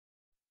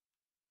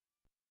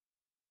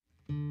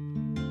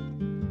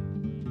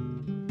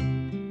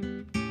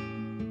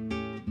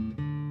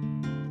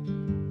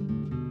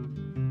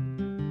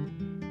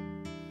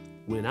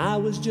When I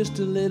was just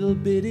a little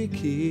bitty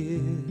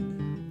kid,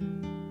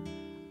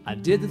 I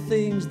did the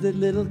things that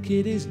little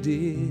kiddies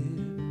did.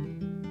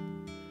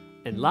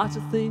 And lots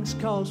of things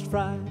caused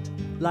fright,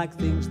 like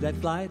things that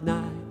fly at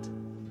night.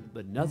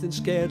 But nothing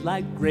scared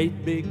like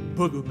great big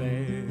booger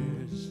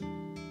bears.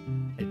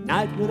 At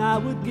night when I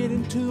would get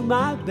into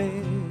my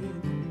bed,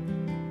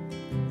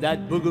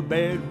 that booger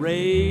bear'd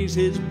raise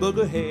his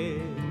booger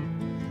head.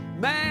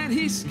 Man,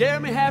 he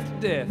scared me half to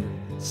death.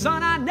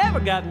 Son, I never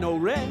got no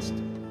rest.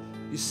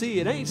 You see,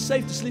 it ain't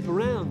safe to sleep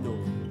around no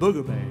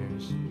booger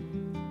bears.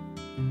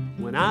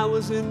 When I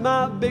was in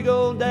my big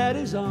old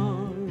daddy's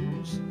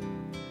arms,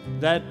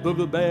 that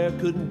booger bear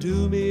couldn't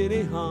do me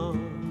any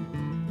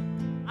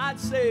harm. I'd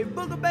say,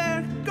 booger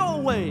bear,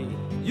 go away.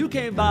 You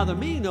can't bother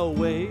me no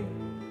way.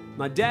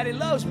 My daddy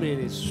loves me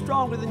and he's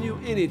stronger than you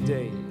any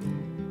day.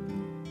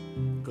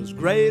 'Cause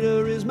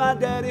greater is my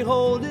daddy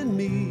holding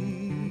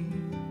me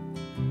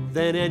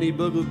than any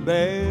booger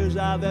bears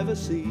I've ever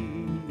seen.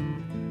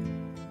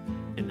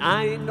 And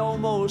I ain't no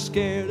more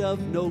scared of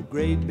no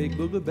great big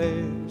booger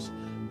bears,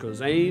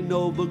 'cause ain't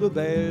no booger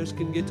bears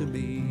can get to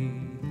me.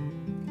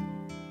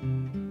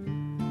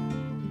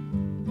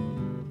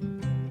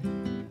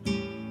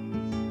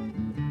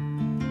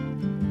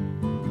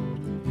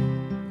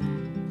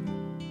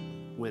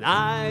 When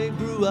I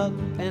grew up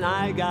and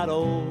I got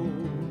old,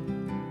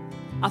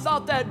 I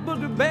thought that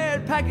booger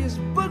bear'd pack his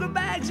booger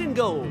bags and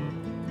go.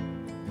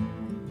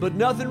 But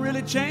nothing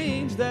really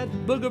changed. That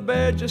booger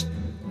bear just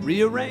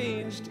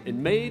rearranged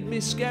and made me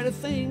scared of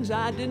things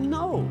I didn't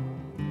know.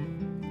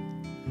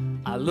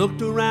 I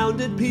looked around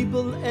at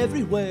people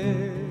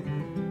everywhere,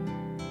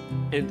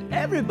 and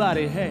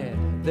everybody had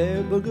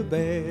their booger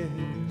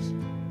bears.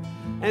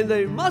 And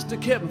they must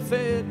have kept them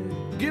fed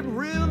and given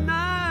real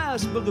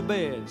nice booger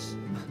beds.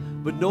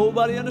 But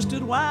nobody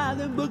understood why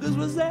them boogers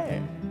was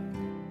there.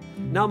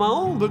 Now my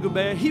own booger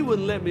bear, he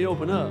wouldn't let me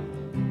open up.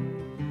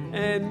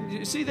 And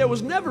you see, there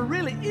was never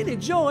really any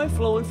joy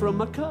flowing from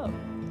my cup.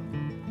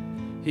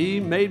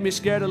 He made me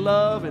scared of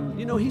love, and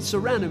you know, he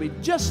surrounded me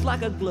just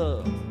like a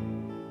glove.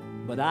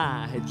 But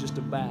I had just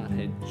about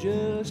had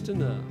just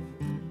enough.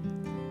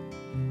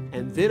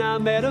 And then I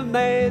met a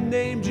man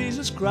named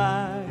Jesus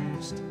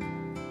Christ.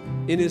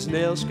 In his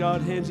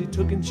nail-scarred hands he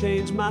took and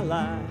changed my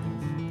life.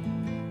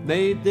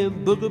 Made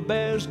them booger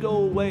bears go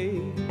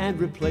away and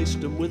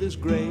replaced them with his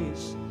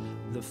grace.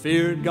 The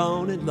fear had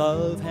gone and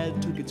love had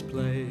took its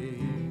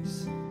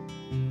place.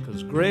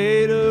 'Cause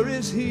greater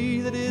is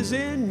he that is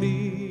in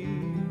me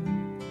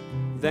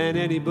than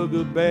any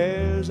booger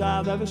bears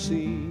I've ever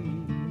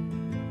seen.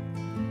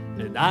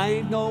 And I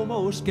ain't no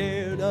more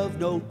scared of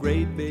no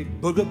great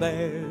big booger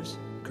bears,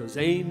 'cause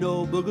ain't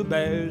no booger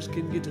bears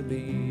can get to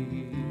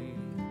me.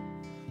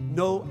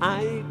 No,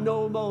 I ain't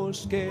no more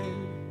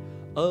scared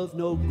of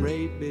no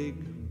great big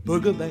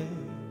booger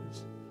bears,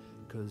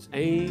 'cause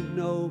ain't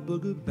no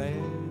booger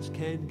bears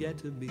can get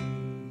to me.